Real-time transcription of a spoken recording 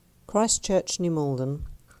Christ Church, New Malden,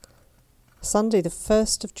 Sunday the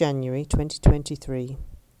 1st of January 2023.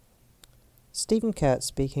 Stephen Kurt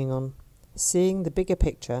speaking on Seeing the Bigger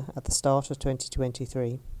Picture at the Start of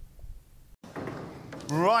 2023.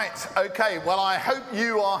 Right, okay, well I hope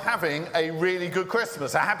you are having a really good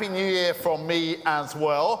Christmas. A Happy New Year from me as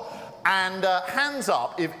well. And hands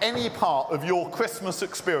up if any part of your Christmas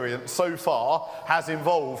experience so far has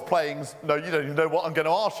involved playing... No, you don't even know what I'm going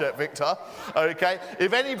to ask yet, Victor. Okay,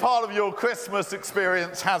 if any part of your Christmas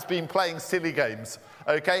experience has been playing silly games.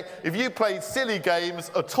 Okay, if you played silly games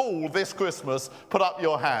at all this Christmas, put up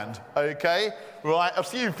your hand. Okay, right, a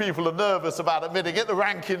few people are nervous about admitting it. The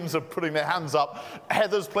Rankins are putting their hands up.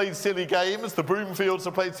 Heather's played silly games. The Broomfields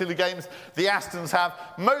have played silly games. The Astons have.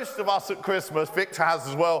 Most of us at Christmas, Victor has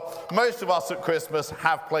as well, most of us at Christmas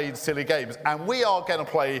have played silly games. And we are going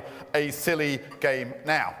to play a silly game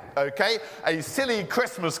now. Okay, a silly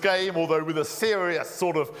Christmas game, although with a serious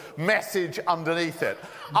sort of message underneath it.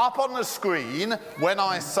 Up on the screen, when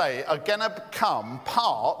I say, are going to become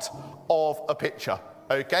part of a picture,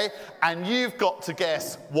 okay? And you've got to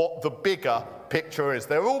guess what the bigger picture is.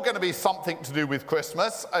 They're all going to be something to do with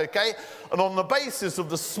Christmas, okay? And on the basis of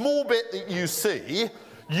the small bit that you see,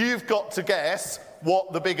 you've got to guess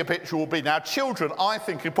what the bigger picture will be. Now, children, I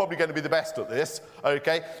think, are probably going to be the best at this,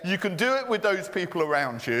 okay? You can do it with those people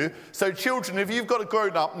around you. So, children, if you've got a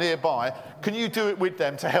grown-up nearby, can you do it with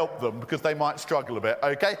them to help them? Because they might struggle a bit,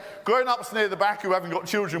 okay? Grown-ups near the back who haven't got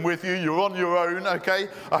children with you, you're on your own, okay?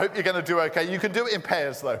 I hope you're going to do okay. You can do it in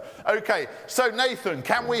pairs, though. Okay, so, Nathan,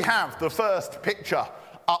 can we have the first picture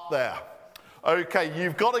up there? Okay,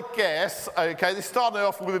 you've got to guess. Okay, this started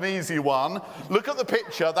off with an easy one. Look at the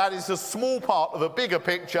picture. That is a small part of a bigger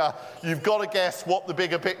picture. You've got to guess what the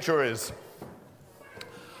bigger picture is.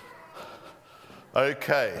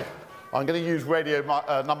 Okay, I'm going to use radio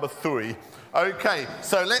number 3. Okay,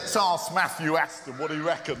 so let's ask Matthew Aston what he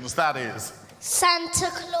reckons that is.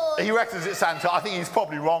 Santa Claus. He reckons it's Santa. I think he's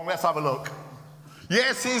probably wrong. Let's have a look.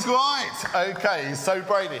 Yes, he's right. Okay, so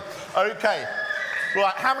Brady. Okay.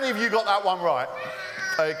 Right, how many of you got that one right?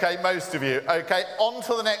 Okay, most of you. Okay, on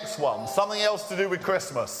to the next one. Something else to do with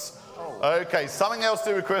Christmas. Okay, something else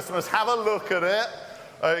to do with Christmas. Have a look at it.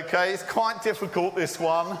 Okay, it's quite difficult, this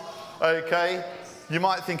one. Okay, you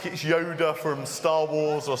might think it's Yoda from Star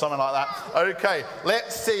Wars or something like that. Okay,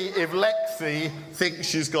 let's see if Lexi thinks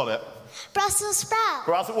she's got it. Brussels sprout.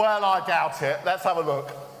 Well, I doubt it. Let's have a look.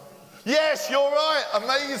 Yes, you're right.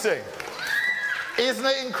 Amazing. Isn't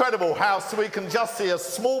it incredible how we can just see a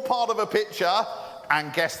small part of a picture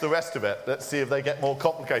and guess the rest of it? Let's see if they get more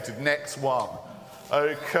complicated. Next one.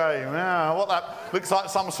 Okay, now what that looks like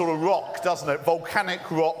some sort of rock, doesn't it?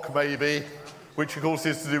 Volcanic rock, maybe, which of course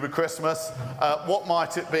is to do with Christmas. What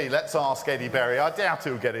might it be? Let's ask Eddie Berry. I doubt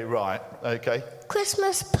he'll get it right. Okay.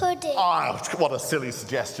 Christmas pudding. Oh, what a silly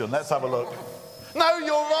suggestion. Let's have a look. No,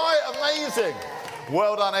 you're right. Amazing.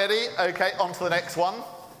 Well done, Eddie. Okay, on to the next one.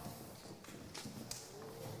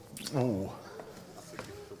 Ooh.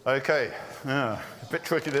 Okay, yeah, a bit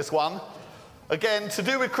tricky this one. Again, to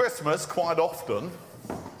do with Christmas quite often.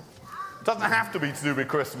 Doesn't have to be to do with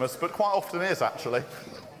Christmas, but quite often is actually.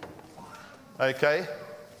 Okay.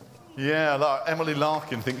 Yeah, look, Emily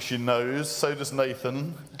Larkin thinks she knows, so does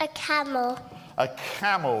Nathan. A camel. A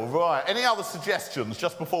camel, right. Any other suggestions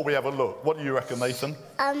just before we have a look? What do you reckon, Nathan?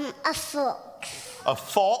 A fox. A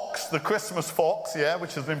fox, the Christmas fox, yeah,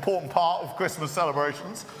 which is an important part of Christmas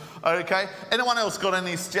celebrations. Okay, anyone else got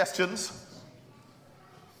any suggestions?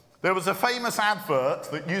 There was a famous advert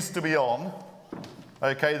that used to be on,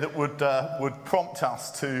 okay, that would prompt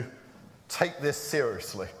us to take this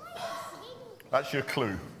seriously. That's your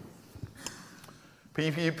clue.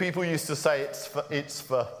 People used to say it's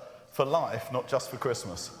for life, not just for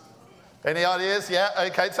Christmas. Any ideas? Yeah,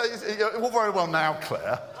 okay, so you're very well now,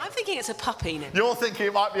 Claire. I'm thinking it's a puppy now. You're thinking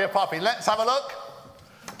it might be a puppy. Let's have a look.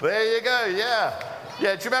 There you go, yeah.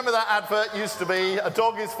 Yeah, do you remember that advert used to be, a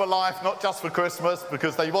dog is for life, not just for Christmas,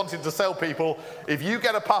 because they wanted to sell people, if you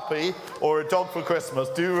get a puppy or a dog for Christmas,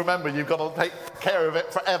 do remember you've got to take care of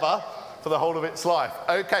it forever, for the whole of its life.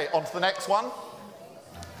 Okay, on to the next one.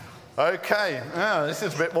 Okay, this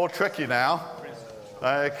is a bit more tricky now.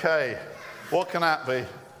 Okay, what can that be?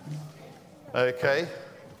 Okay,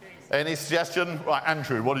 any suggestion? Right,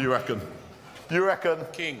 Andrew, what do you reckon? You reckon?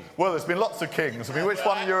 King. Well, there's been lots of kings. I mean, which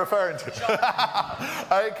one are you referring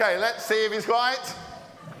to? Okay, let's see if he's right.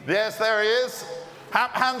 Yes, there he is.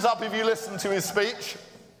 Hands up if you listened to his speech.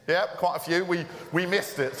 Yep, quite a few. We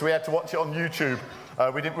missed it, so we had to watch it on YouTube.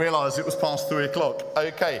 We didn't realise it was past 3 o'clock.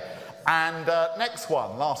 Okay, and next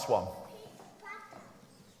one, last one.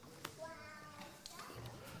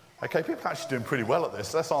 Okay, people are actually doing pretty well at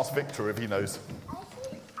this. Let's ask Victor if he knows.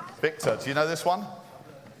 Victor, do you know this one?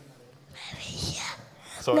 Maria.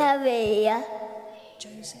 Sorry? Maria.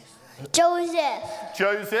 Joseph.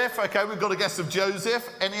 Joseph. Okay, we've got a guess of Joseph.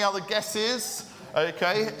 Any other guesses?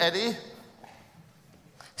 Okay, Eddie?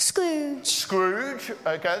 Scrooge. Scrooge.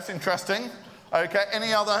 Okay, that's interesting. Okay,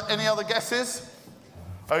 any other guesses?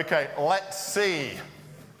 Okay, let's see.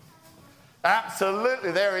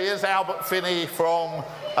 Absolutely, there he is, Albert Finney from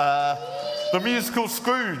the musical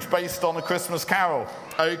Scrooge, based on A Christmas Carol.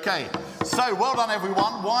 Okay, so well done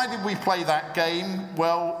everyone. Why did we play that game?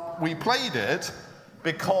 Well, we played it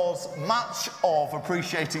because much of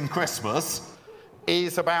appreciating Christmas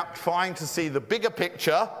is about trying to see the bigger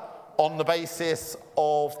picture on the basis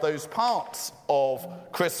of those parts of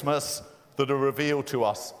Christmas that are revealed to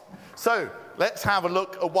us. So let's have a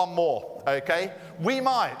look at one more, okay? We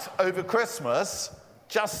might, over Christmas,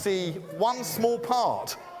 just see one small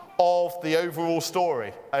part of the overall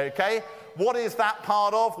story, okay? What is that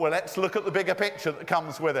part of? Well, let's look at the bigger picture that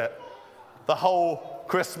comes with it. The whole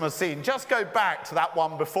Christmas scene. Just go back to that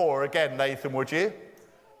one before again, Nathan, would you?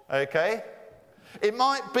 Okay? It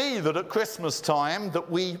might be that at Christmas time that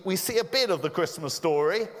we see a bit of the Christmas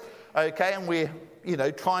story, okay, and we're,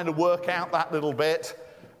 trying to work out that little bit.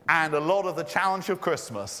 And a lot of the challenge of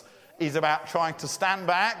Christmas is about trying to stand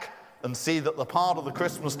back and see that the part of the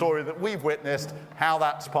Christmas story that we've witnessed, how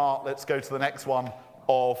that's part, let's go to the next one,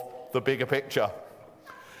 of the bigger picture.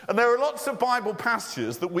 And there are lots of Bible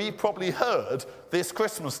passages that we've probably heard this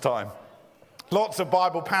Christmas time. Lots of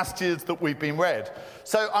Bible passages that we've been read.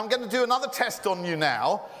 So I'm going to do another test on you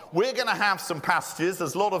now. We're going to have some passages.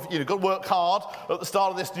 There's a lot of, you've got to work hard at the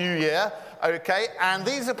start of this new year, okay? And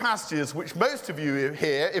these are passages which most of you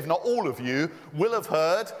here, if not all of you, will have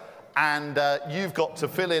heard, and you've got to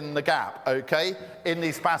fill in the gap, okay, in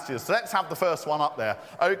these passages. So let's have the first one up there.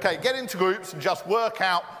 Okay, get into groups and just work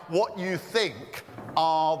out what you think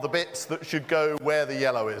are the bits that should go where the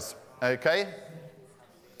yellow is, okay?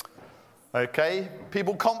 Okay,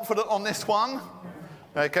 people confident on this one?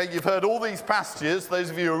 Okay, you've heard all these passages. Those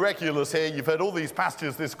of you who are regulars here, you've heard all these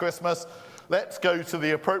passages this Christmas. Let's go to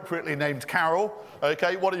the appropriately named carol.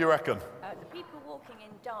 Okay, what do you reckon? The people walking in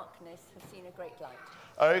darkness have seen a great light.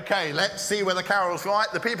 Okay, let's see whether Carol's right.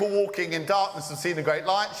 The people walking in darkness have seen a great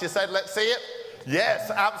light. She said, let's see it. Yes,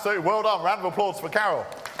 absolutely. Well done. Round of applause for Carol.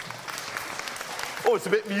 Oh, it's a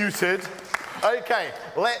bit muted. Okay,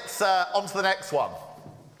 let's on to the next one.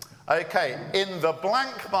 Okay, in the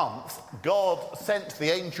blank month, God sent the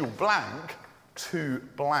angel blank to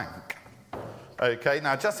blank. Okay,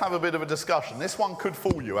 now just have a bit of a discussion. This one could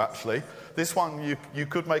fool you, actually. This one you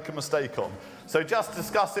could make a mistake on. So just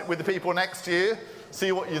discuss it with the people next to you.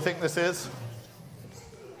 See what you think this is.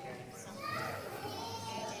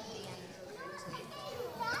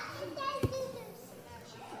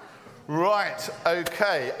 Right,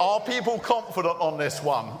 okay. Are people confident on this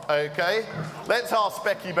one? Okay. Let's ask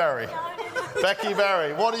Becky Berry. Becky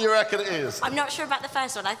Berry, what do you reckon it is? I'm not sure about the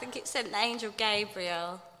first one. I think it sent the angel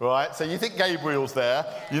Gabriel. Right, so you think Gabriel's there.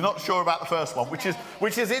 You're not sure about the first one,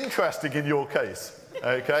 which is interesting in your case.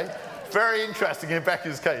 Okay. Very interesting in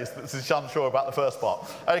Becky's case that she's unsure about the first part.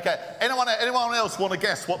 Okay. Anyone else want to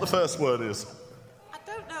guess what the first word is? I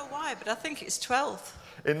don't know why, but I think it's 12th.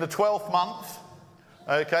 In the 12th month.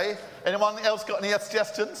 Okay. Anyone else got any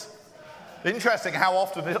suggestions? Interesting how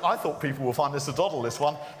often I thought people will find this a doddle, this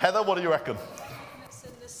one. Heather, what do you reckon? It's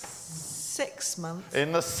in the 6th month.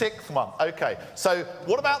 In the 6th month. Okay. So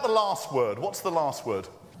what about the last word? What's the last word?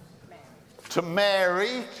 Mary. To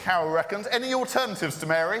Mary, Carol reckons. Any alternatives to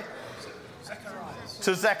Mary? Zechariah.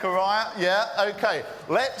 To Zechariah, yeah. Okay.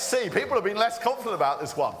 Let's see. People have been less confident about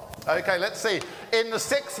this one. Okay, let's see. In the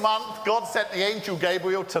 6th month, God sent the angel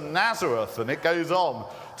Gabriel to Nazareth, and it goes on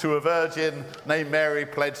to a virgin named Mary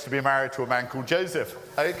pledged to be married to a man called Joseph.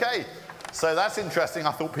 Okay, so that's interesting.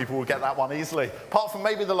 I thought people would get that one easily. Apart from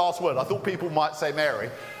maybe the last word, I thought people might say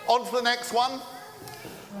Mary. On to the next one.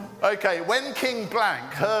 Okay, when King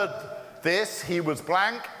Blank heard this, he was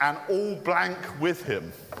blank and all blank with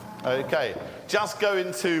him. Okay, just go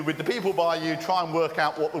into, with the people by you, try and work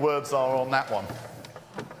out what the words are on that one.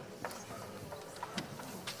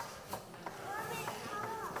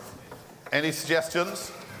 Any suggestions?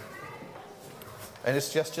 Any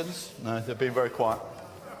suggestions? No, they're being very quiet.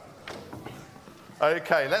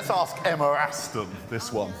 Okay, let's ask Emma Aston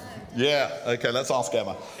this one. Yeah, okay, let's ask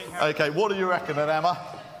Emma. Okay, what do you reckon then, Emma?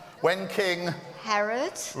 When King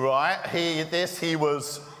Herod. Right, he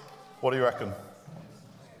was, what do you reckon?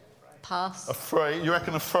 Pass. Afraid, you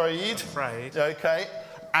reckon afraid? Afraid. Okay,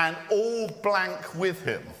 and all blank with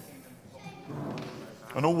him.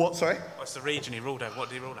 And all what, sorry? What's the region he ruled over? What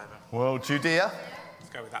did he rule over? Well, Judea. Let's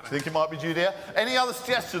go with that I then. think it might be Judea. Any other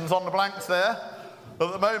suggestions on the blanks there?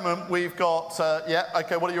 At the moment, we've got,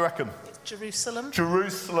 okay, what do you reckon? Jerusalem.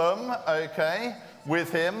 Jerusalem, okay,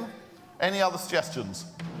 with him. Any other suggestions?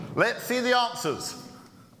 Let's see the answers.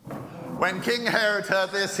 When King Herod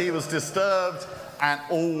heard this, he was disturbed, and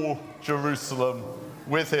all Jerusalem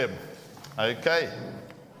with him. Okay.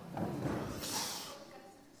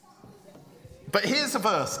 But here's a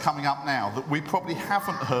verse coming up now that we probably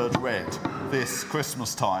haven't heard read this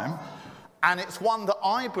Christmas time, and it's one that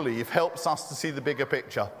I believe helps us to see the bigger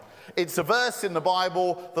picture. It's a verse in the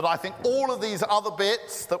Bible that I think all of these other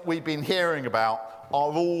bits that we've been hearing about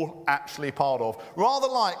are all actually part of. Rather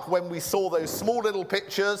like when we saw those small little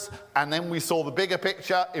pictures and then we saw the bigger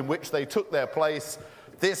picture in which they took their place,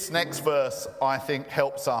 this next verse, I think,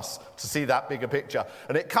 helps us to see that bigger picture.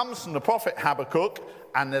 And it comes from the prophet Habakkuk,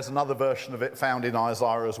 and there's another version of it found in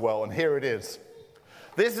Isaiah as well. And here it is.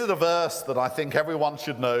 This is a verse that I think everyone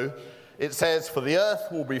should know. It says, "For the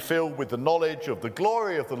earth will be filled with the knowledge of the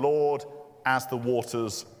glory of the Lord as the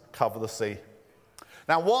waters cover the sea."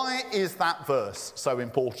 Now, why is that verse so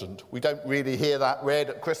important? We don't really hear that read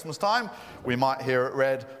at Christmas time. We might hear it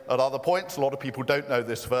read at other points. A lot of people don't know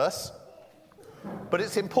this verse. But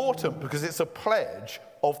it's important because it's a pledge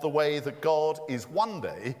of the way that God is one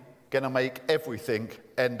day going to make everything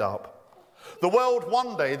end up. The world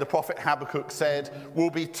one day, the prophet Habakkuk said, will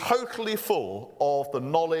be totally full of the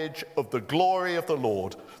knowledge of the glory of the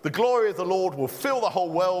Lord. The glory of the Lord will fill the whole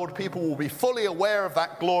world. People will be fully aware of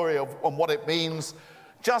that glory and what it means,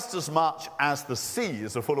 just as much as the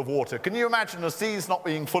seas are full of water. Can you imagine the seas not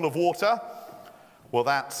being full of water? Well,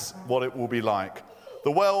 that's what it will be like.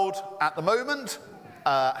 The world at the moment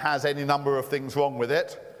has any number of things wrong with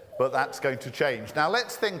it, but that's going to change. Now,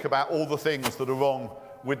 let's think about all the things that are wrong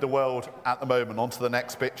with the world at the moment. On to the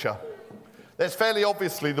next picture. There's fairly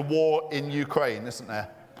obviously the war in Ukraine, isn't there?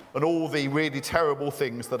 And all the really terrible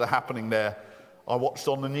things that are happening there. I watched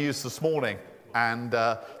on the news this morning, and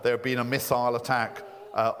there had been a missile attack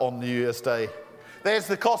on New Year's Day. There's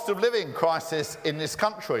the cost of living crisis in this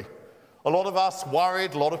country. A lot of us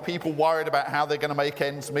worried, a lot of people worried about how they're going to make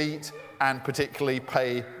ends meet and particularly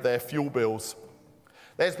pay their fuel bills.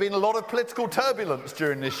 There's been a lot of political turbulence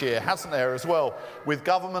during this year, hasn't there, as well, with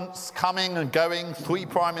governments coming and going, 3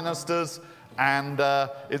 prime ministers, and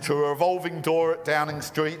it's a revolving door at Downing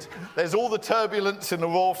Street. There's all the turbulence in the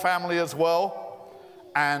royal family as well,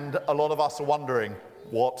 and a lot of us are wondering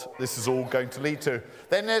what this is all going to lead to.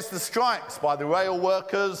 Then there's the strikes by the rail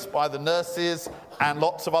workers, by the nurses, and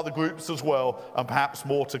lots of other groups as well, and perhaps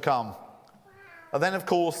more to come. And then, of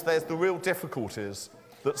course, there's the real difficulties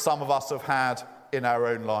that some of us have had in our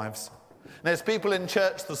own lives. And there's people in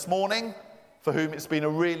church this morning for whom it's been a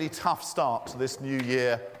really tough start to this new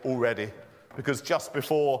year already, because just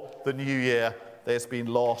before the new year, there's been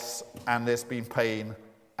loss, and there's been pain,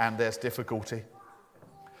 and there's difficulty.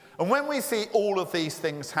 And when we see all of these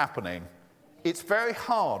things happening, it's very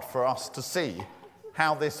hard for us to see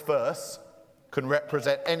how this verse can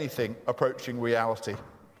represent anything approaching reality.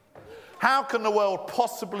 How can the world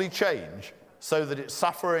possibly change so that its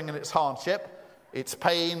suffering and its hardship, its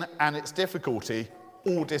pain and its difficulty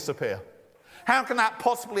all disappear? How can that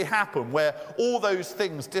possibly happen where all those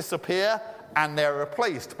things disappear and they're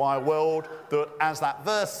replaced by a world that, as that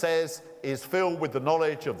verse says, is filled with the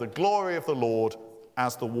knowledge of the glory of the Lord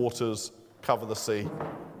as the waters cover the sea?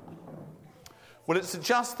 Well, it's at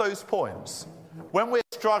just those points, when we're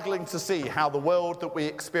struggling to see how the world that we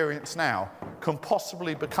experience now can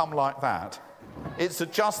possibly become like that, it's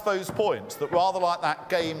at just those points that, rather like that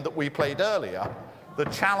game that we played earlier, the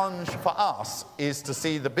challenge for us is to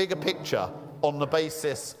see the bigger picture on the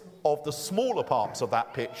basis of the smaller parts of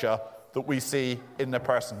that picture that we see in the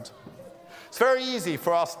present. It's very easy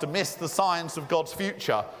for us to miss the signs of God's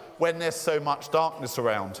future when there's so much darkness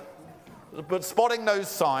around. But spotting those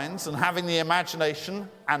signs and having the imagination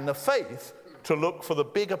and the faith to look for the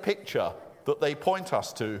bigger picture that they point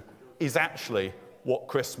us to is actually what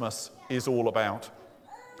Christmas is all about.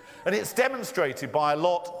 And it's demonstrated by a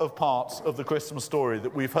lot of parts of the Christmas story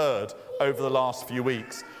that we've heard over the last few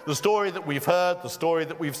weeks. The story that we've heard, the story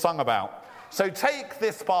that we've sung about. So take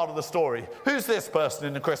this part of the story. Who's this person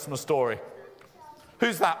in the Christmas story?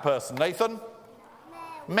 Who's that person, Nathan?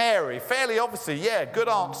 Mary. Fairly obviously, yeah, good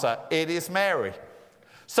answer. It is Mary.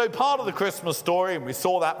 So part of the Christmas story, and we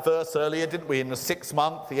saw that verse earlier, didn't we? In the 6th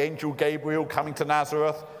month, the angel Gabriel coming to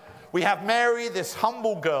Nazareth. We have Mary, this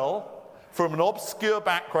humble girl from an obscure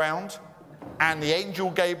background, and the angel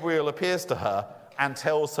Gabriel appears to her and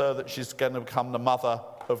tells her that she's going to become the mother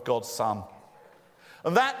of God's Son.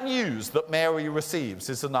 And that news that Mary receives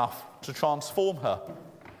is enough to transform her,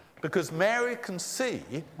 because Mary can see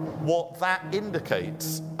what that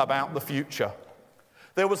indicates about the future.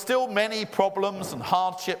 There were still many problems and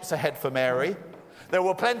hardships ahead for Mary. There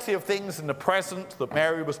were plenty of things in the present that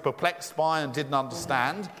Mary was perplexed by and didn't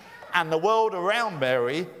understand, and the world around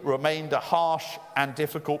Mary remained a harsh and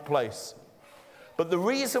difficult place. But the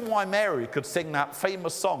reason why Mary could sing that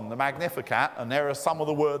famous song, the Magnificat, and there are some of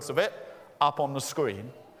the words of it up on the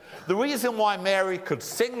screen, the reason why Mary could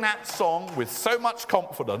sing that song with so much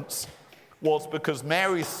confidence was because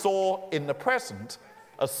Mary saw in the present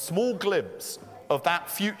a small glimpse of that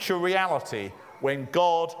future reality when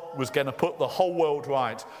God was going to put the whole world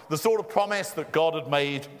right, the sort of promise that God had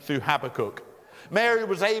made through Habakkuk. Mary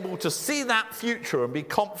was able to see that future and be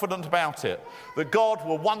confident about it, that God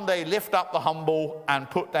will one day lift up the humble and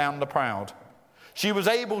put down the proud. She was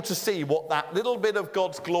able to see what that little bit of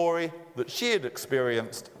God's glory that she had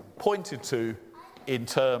experienced pointed to in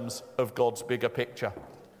terms of God's bigger picture.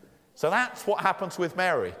 So that's what happens with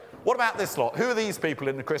Mary. What about this lot? Who are these people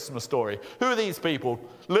in the Christmas story? Who are these people?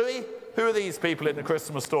 Louis, who are these people in the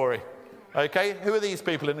Christmas story? Okay, who are these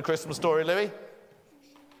people in the Christmas story, Louis?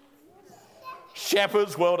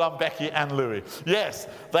 Shepherds. Well done, Becky and Louis. Yes,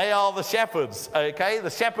 they are the shepherds, okay? The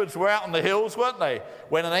shepherds were out on the hills, weren't they,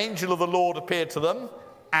 when an angel of the Lord appeared to them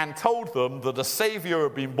and told them that a Saviour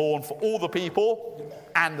had been born for all the people,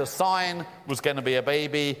 and the sign was going to be a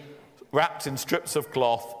baby wrapped in strips of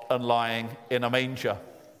cloth and lying in a manger.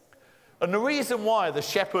 And the reason why the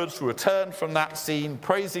shepherds returned from that scene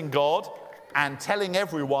praising God and telling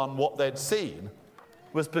everyone what they'd seen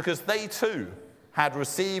was because they too had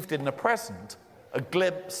received in the present a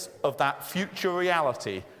glimpse of that future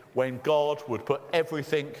reality when God would put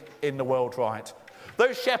everything in the world right.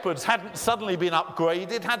 Those shepherds hadn't suddenly been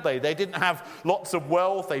upgraded, had they? They didn't have lots of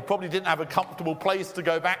wealth. They probably didn't have a comfortable place to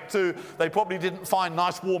go back to. They probably didn't find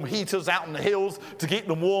nice warm heaters out in the hills to keep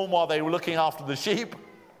them warm while they were looking after the sheep.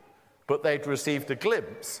 But they'd received a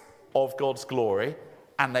glimpse of God's glory,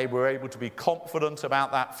 and they were able to be confident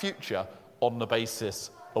about that future on the basis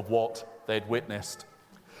of what they'd witnessed.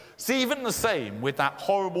 See, even the same with that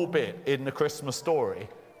horrible bit in the Christmas story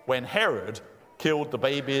when Herod killed the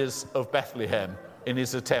babies of Bethlehem in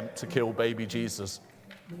his attempt to kill baby Jesus.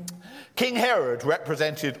 King Herod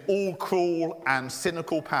represented all cruel and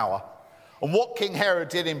cynical power. And what King Herod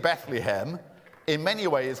did in Bethlehem, in many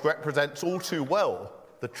ways, represents all too well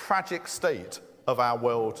the tragic state of our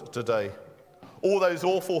world today. All those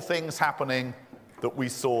awful things happening that we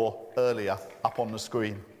saw earlier up on the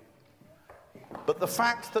screen. But the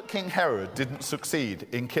fact that King Herod didn't succeed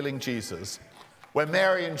in killing Jesus, when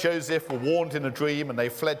Mary and Joseph were warned in a dream and they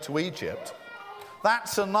fled to Egypt,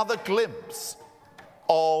 that's another glimpse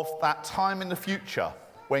of that time in the future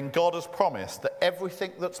when God has promised that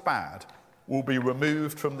everything that's bad will be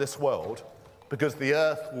removed from this world because the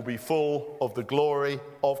earth will be full of the glory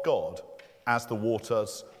of God as the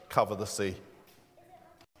waters cover the sea.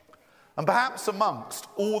 And perhaps amongst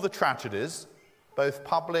all the tragedies, both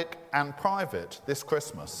public and private, this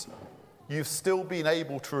Christmas, you've still been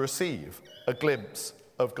able to receive a glimpse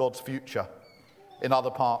of God's future in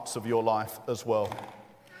other parts of your life as well.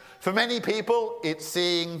 For many people, it's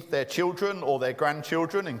seeing their children or their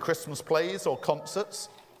grandchildren in Christmas plays or concerts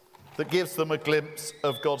that gives them a glimpse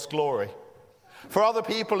of God's glory. For other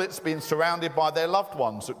people, it's been surrounded by their loved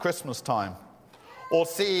ones at Christmas time, or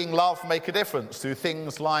seeing love make a difference through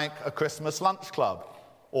things like a Christmas lunch club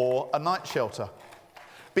or a night shelter.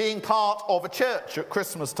 Being part of a church at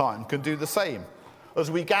Christmas time can do the same, as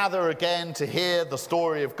we gather again to hear the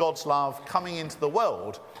story of God's love coming into the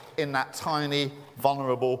world in that tiny,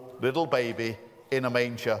 vulnerable little baby in a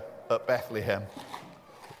manger at Bethlehem.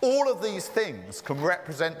 All of these things can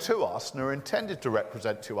represent to us, and are intended to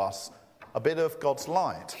represent to us, a bit of God's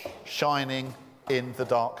light shining in the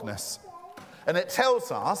darkness. And it tells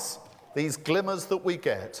us, these glimmers that we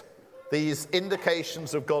get, these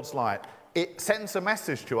indications of God's light, it sends a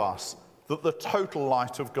message to us that the total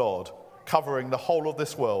light of God covering the whole of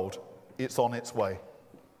this world, it's on its way.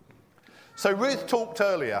 So Ruth talked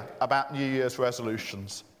earlier about New Year's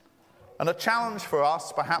resolutions. And a challenge for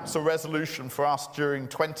us, perhaps a resolution for us during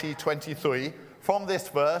 2023 from this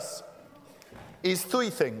verse, is three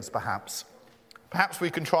things perhaps. Perhaps we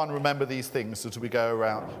can try and remember these things as we go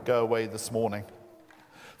away this morning.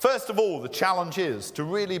 First of all, the challenge is to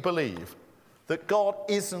really believe that God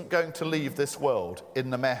isn't going to leave this world in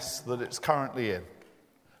the mess that it's currently in.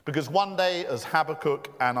 Because one day, as Habakkuk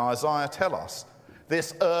and Isaiah tell us,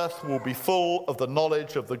 this earth will be full of the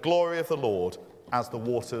knowledge of the glory of the Lord as the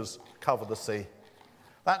waters cover the sea.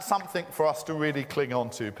 That's something for us to really cling on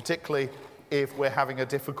to, particularly if we're having a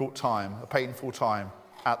difficult time, a painful time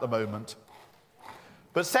at the moment.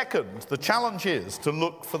 But second, the challenge is to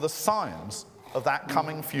look for the signs of that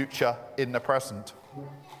coming future in the present,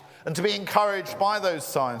 and to be encouraged by those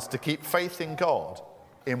signs to keep faith in God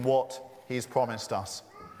in what he's promised us.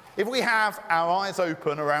 If we have our eyes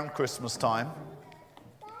open around Christmas time,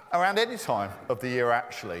 around any time of the year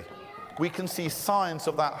actually, we can see signs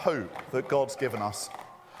of that hope that God's given us.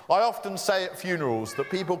 I often say at funerals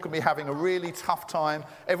that people can be having a really tough time,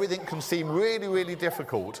 everything can seem really, really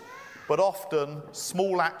difficult, but often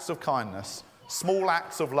small acts of kindness, small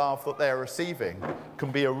acts of love that they're receiving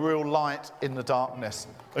can be a real light in the darkness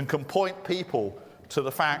and can point people to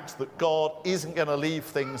the fact that God isn't going to leave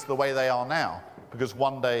things the way they are now, because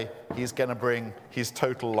one day he's going to bring his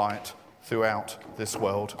total light throughout this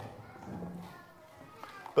world.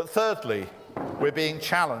 But thirdly, we're being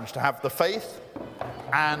challenged to have the faith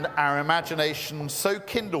and our imagination so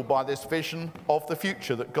kindled by this vision of the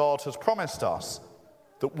future that God has promised us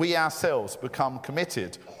that we ourselves become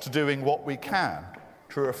committed to doing what we can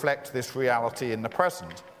to reflect this reality in the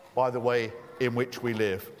present by the way in which we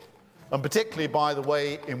live, and particularly by the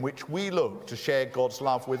way in which we look to share God's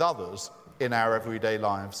love with others in our everyday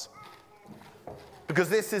lives. Because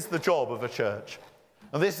this is the job of a church,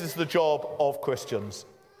 and this is the job of Christians.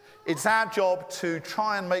 It's our job to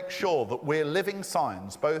try and make sure that we're living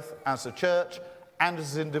signs, both as a church and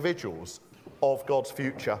as individuals, of God's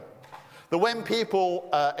future. That when people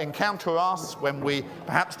encounter us, when we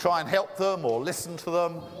perhaps try and help them or listen to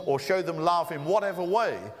them or show them love in whatever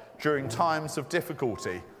way during times of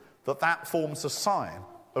difficulty, that forms a sign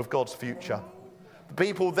of God's future. The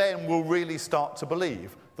people then will really start to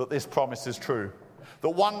believe that this promise is true.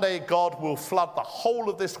 That one day God will flood the whole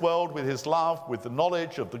of this world with his love, with the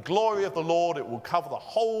knowledge of the glory of the Lord. It will cover the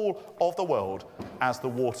whole of the world as the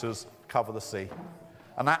waters cover the sea.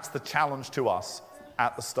 And that's the challenge to us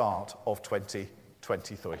at the start of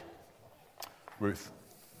 2023. Ruth.